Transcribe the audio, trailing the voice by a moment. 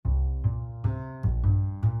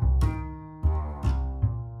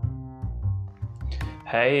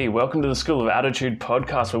Hey, welcome to the School of Attitude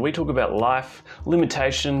podcast, where we talk about life,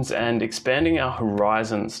 limitations, and expanding our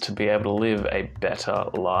horizons to be able to live a better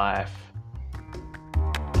life.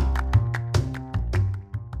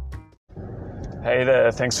 Hey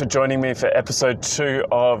there, thanks for joining me for episode 2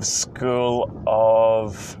 of School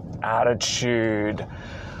of Attitude.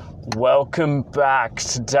 Welcome back.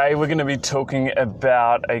 Today we're going to be talking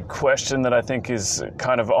about a question that I think is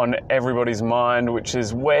kind of on everybody's mind, which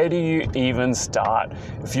is, where do you even start?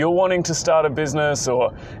 If you're wanting to start a business,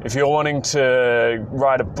 or if you're wanting to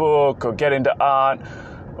write a book or get into art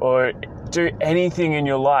or do anything in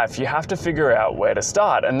your life, you have to figure out where to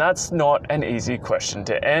start. And that's not an easy question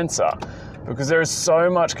to answer, because there is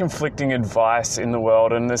so much conflicting advice in the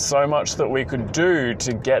world, and there's so much that we could do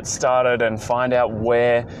to get started and find out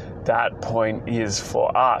where that point is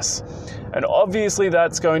for us. And obviously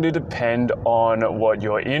that's going to depend on what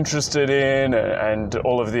you're interested in and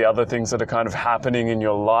all of the other things that are kind of happening in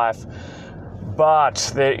your life.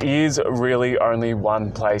 But there is really only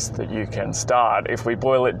one place that you can start. If we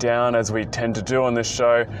boil it down, as we tend to do on this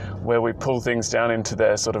show, where we pull things down into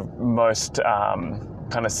their sort of most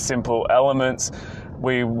kind of simple elements,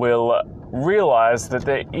 we will realize that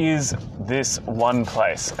there is this one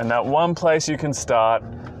place, and that one place you can start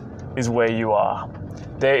is where you are.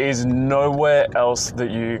 There is nowhere else that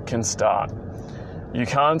you can start. You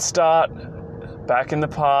can't start back in the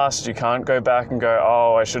past. You can't go back and go,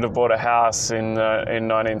 oh, I should have bought a house in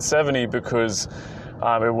 1970 because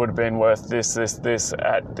it would have been worth this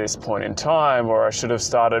at this point in time, or I should have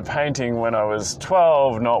started painting when I was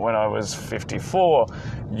 12, not when I was 54.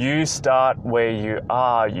 You start where you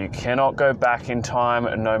are. You cannot go back in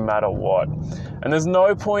time, no matter what. And there's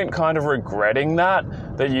no point kind of regretting that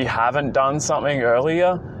you haven't done something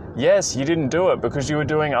earlier. Yes, you didn't do it because you were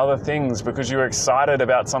doing other things, because you were excited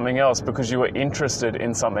about something else, because you were interested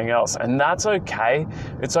in something else. And that's okay.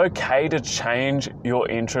 It's okay to change your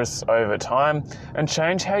interests over time and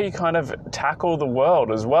change how you kind of tackle the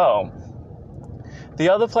world as well. The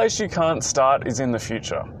other place you can't start is in the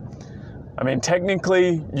future. I mean,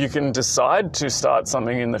 technically, you can decide to start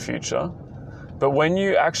something in the future, but when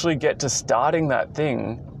you actually get to starting that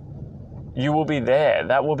thing, you will be there.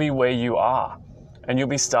 That will be where you are. And you'll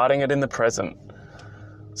be starting it in the present.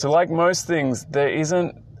 So like most things, there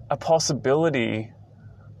isn't a possibility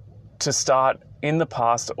to start in the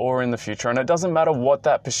past or in the future. And it doesn't matter what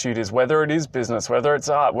that pursuit is, whether it is business, whether it's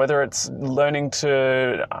art, whether it's learning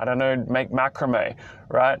to, make macrame,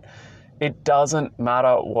 right? It doesn't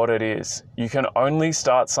matter what it is. You can only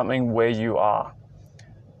start something where you are.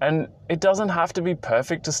 And it doesn't have to be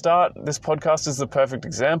perfect to start. This podcast is the perfect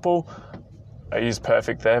example. I use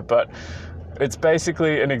perfect there, but it's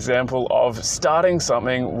basically an example of starting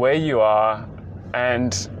something where you are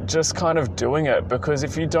and just kind of doing it. Because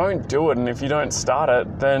if you don't do it and if you don't start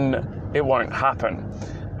it, then it won't happen.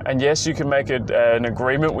 And yes, you can make an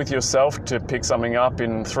agreement with yourself to pick something up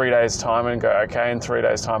in 3 days' time and go, okay, in 3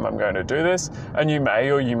 days' time I'm going to do this. And you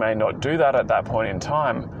may or you may not do that at that point in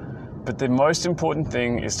time. But the most important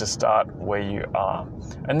thing is to start where you are.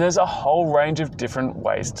 And there's a whole range of different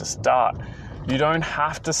ways to start. You don't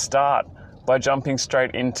have to start by jumping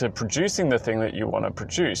straight into producing the thing that you want to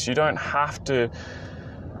produce. You don't have to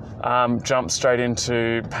jump straight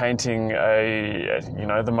into painting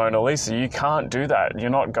the Mona Lisa. You can't do that. You're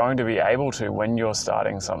not going to be able to when you're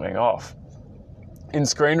starting something off. In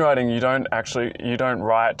screenwriting, you don't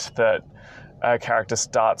write that a character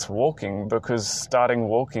starts walking, because starting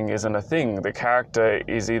walking isn't a thing. The character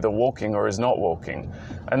is either walking or is not walking.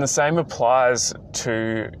 And the same applies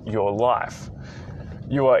to your life.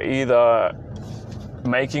 You are either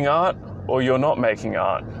making art or you're not making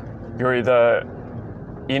art. You're either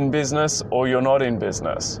in business or you're not in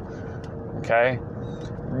business. Okay?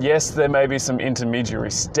 Yes, there may be some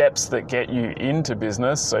intermediary steps that get you into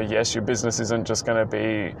business. So yes, your business isn't just going to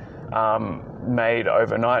be made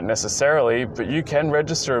overnight necessarily, but you can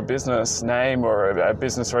register a business name or a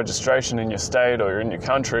business registration in your state or in your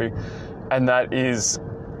country, and that is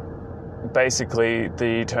basically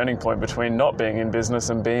the turning point between not being in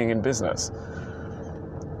business and being in business.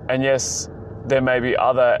 And yes, there may be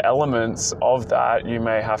other elements of that. You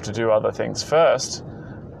may have to do other things first,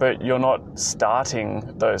 but you're not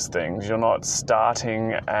starting those things. You're not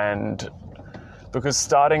starting, and because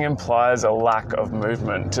starting implies a lack of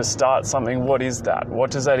movement. To start something, what is that?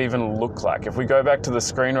 What does that even look like? If we go back to the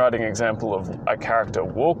screenwriting example of a character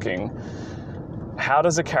walking, how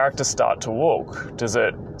does a character start to walk? Does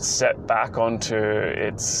it set back onto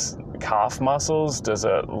its calf muscles? Does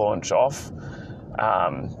it launch off?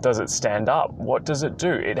 Does it stand up? What does it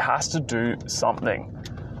do? It has to do something.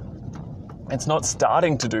 It's not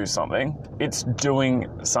starting to do something, it's doing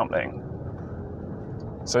something.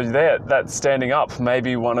 So that standing up may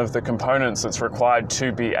be one of the components that's required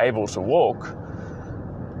to be able to walk.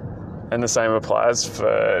 And the same applies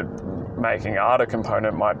for making art. A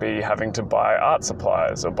component might be having to buy art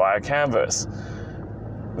supplies or buy a canvas.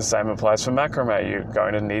 The same applies for macrame. You're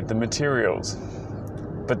going to need the materials.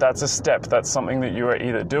 But that's a step. That's something that you are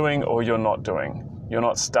either doing or you're not doing. You're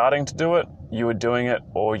not starting to do it, you are doing it,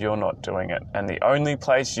 or you're not doing it. And the only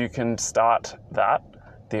place you can start that,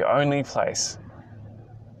 the only place,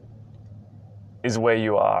 is where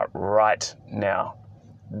you are right now.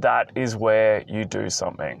 That is where you do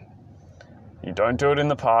something. You don't do it in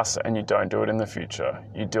the past and you don't do it in the future.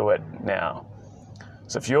 You do it now.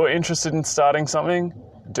 So if you're interested in starting something,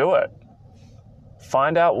 do it.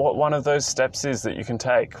 Find out what one of those steps is that you can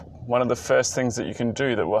take. One of the first things that you can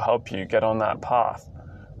do that will help you get on that path.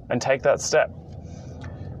 And take that step.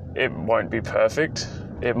 It won't be perfect.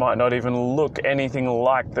 It might not even look anything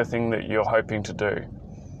like the thing that you're hoping to do.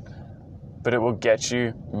 But it will get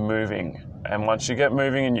you moving. And once you get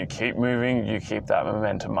moving and you keep moving, you keep that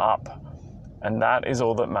momentum up. And that is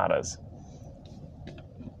all that matters.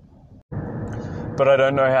 But I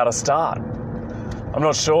don't know how to start. I'm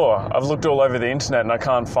not sure. I've looked all over the internet and I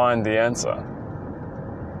can't find the answer.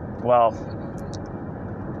 Well,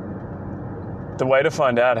 the way to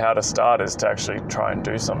find out how to start is to actually try and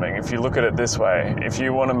do something. If you look at it this way, if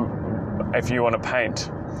you want to paint,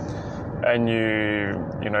 and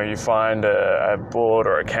you find a board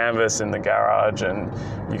or a canvas in the garage and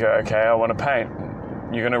you go, okay, I want to paint.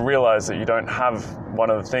 You're going to realize that you don't have one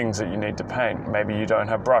of the things that you need to paint. Maybe you don't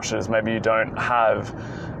have brushes. Maybe you don't have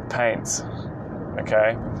paints.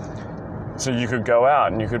 Okay? So you could go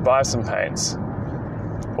out and you could buy some paints.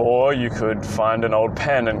 Or you could find an old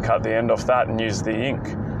pen and cut the end off that and use the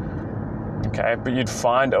ink. Okay, but you'd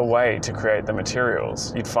find a way to create the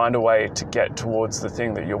materials. You'd find a way to get towards the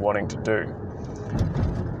thing that you're wanting to do.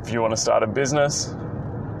 If you want to start a business,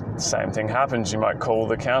 the same thing happens. You might call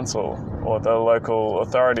the council or the local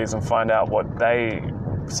authorities and find out what they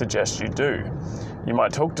suggest you do. You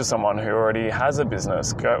might talk to someone who already has a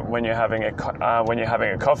business. When you're having a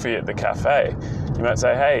coffee at the cafe, you might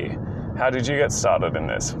say, "Hey, how did you get started in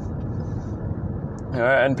this?"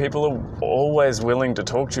 And people are always willing to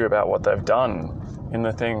talk to you about what they've done in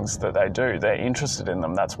the things that they do. They're interested in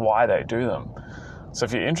them. That's why they do them. So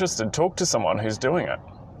if you're interested, talk to someone who's doing it.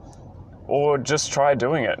 Or just try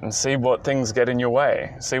doing it and see what things get in your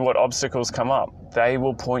way. See what obstacles come up. They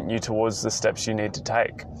will point you towards the steps you need to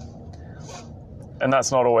take. And that's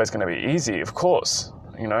not always going to be easy, of course.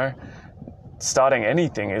 Starting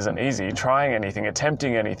anything isn't easy. Trying anything,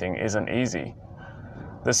 attempting anything isn't easy.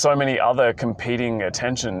 There's so many other competing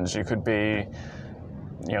attentions. You could be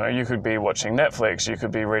watching Netflix, you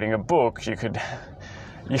could be reading a book, you could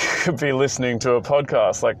be listening to a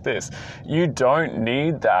podcast like this. You don't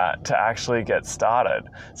need that to actually get started.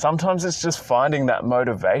 Sometimes it's just finding that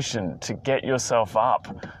motivation to get yourself up,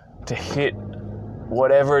 to hit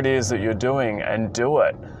whatever it is that you're doing and do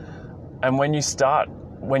it. And when you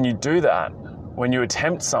do that, when you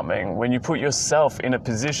attempt something, when you put yourself in a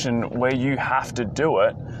position where you have to do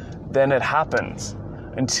it, then it happens.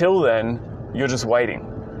 Until then, you're just waiting.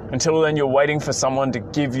 Until then, you're waiting for someone to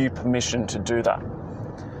give you permission to do that.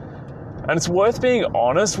 And it's worth being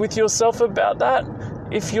honest with yourself about that.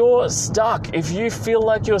 If you're stuck, if you feel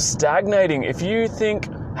like you're stagnating, if you think,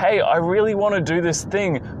 hey, I really want to do this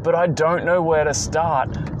thing, but I don't know where to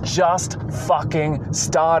start, just fucking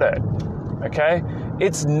start it. Okay?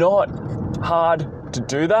 It's not hard to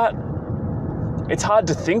do that. It's hard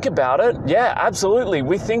to think about it. Yeah, absolutely.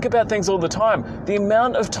 We think about things all the time. The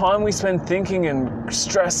amount of time we spend thinking and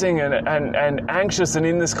stressing and anxious and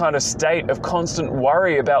in this kind of state of constant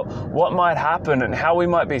worry about what might happen and how we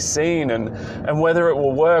might be seen and whether it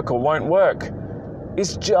will work or won't work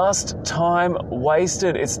is just time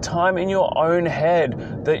wasted. It's time in your own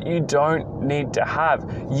head that you don't need to have.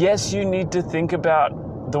 Yes, you need to think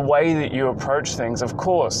about the way that you approach things, of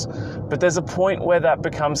course, but there's a point where that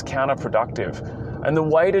becomes counterproductive. And the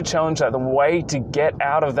way to challenge that, the way to get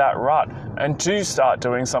out of that rut and to start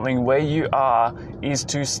doing something where you are is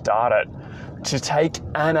to start it, to take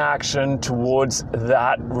an action towards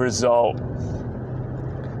that result.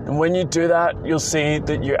 And when you do that, you'll see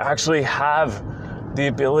that you actually have the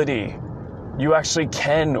ability. You actually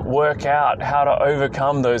can work out how to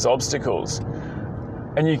overcome those obstacles.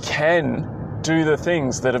 And you can do the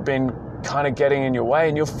things that have been kind of getting in your way,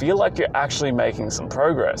 and you'll feel like you're actually making some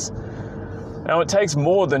progress. Now, it takes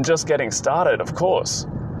more than just getting started, of course.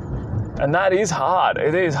 And that is hard.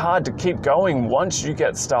 It is hard to keep going once you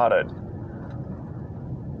get started.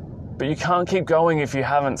 But you can't keep going if you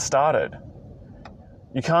haven't started.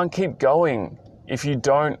 You can't keep going if you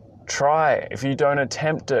don't try, if you don't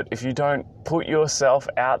attempt it, if you don't put yourself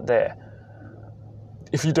out there,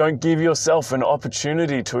 if you don't give yourself an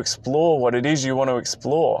opportunity to explore what it is you want to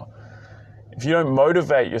explore. If you don't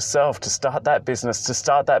motivate yourself to start that business, to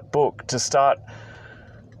start that book, to start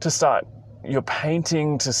your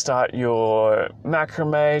painting, to start your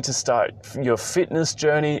macrame, to start your fitness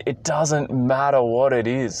journey, it doesn't matter what it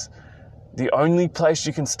is. The only place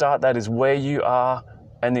you can start that is where you are,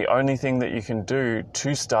 and the only thing that you can do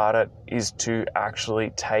to start it is to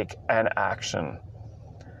actually take an action.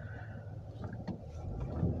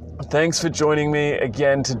 Thanks for joining me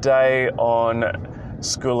again today on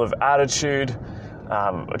School of Attitude.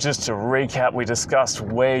 Just to recap, we discussed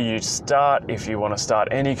where you start if you want to start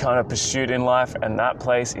any kind of pursuit in life, and that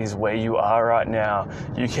place is where you are right now.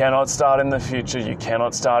 You cannot start in the future, you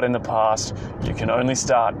cannot start in the past, you can only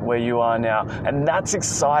start where you are now. And that's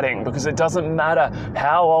exciting because it doesn't matter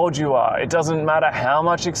how old you are, it doesn't matter how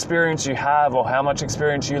much experience you have or how much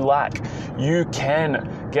experience you lack. You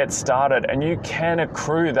can get started and you can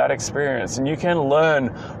accrue that experience and you can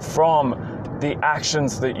learn from the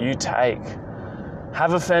actions that you take.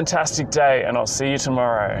 Have a fantastic day, and I'll see you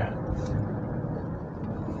tomorrow.